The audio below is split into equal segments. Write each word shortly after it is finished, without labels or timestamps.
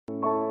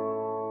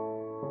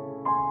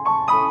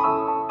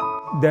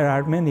There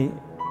are many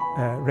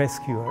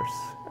rescuers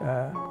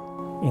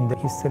in the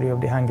history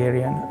of the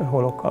Hungarian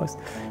Holocaust,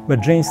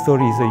 but Jane's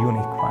story is a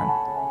unique one.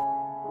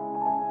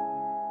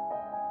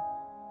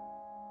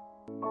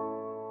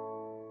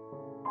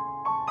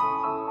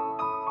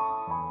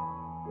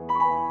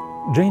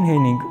 Jane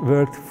Haining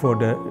worked for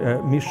the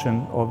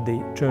mission of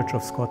the Church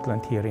of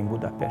Scotland here in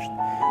Budapest.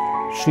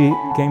 She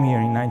came here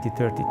in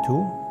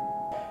 1932.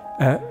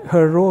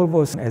 Her role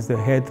was as the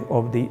head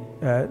of the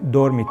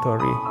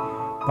dormitory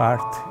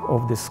part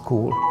of the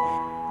school.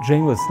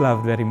 Jane was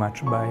loved very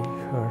much by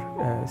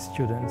her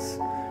students.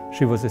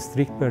 She was a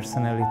strict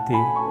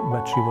personality,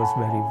 but she was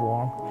very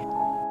warm.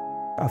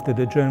 After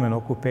the German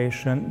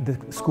occupation, the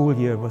school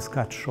year was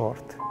cut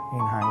short in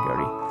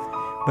Hungary.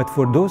 But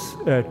for those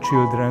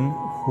children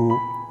who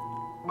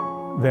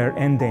were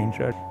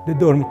endangered, the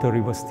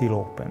dormitory was still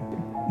open.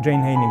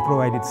 Jane Haining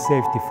provided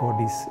safety for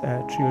these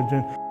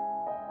children.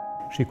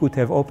 She could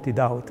have opted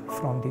out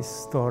from this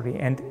story,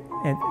 and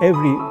at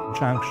every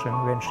junction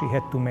when she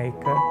had to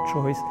make a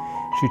choice,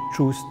 she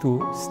chose to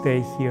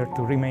stay here,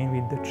 to remain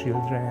with the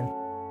children.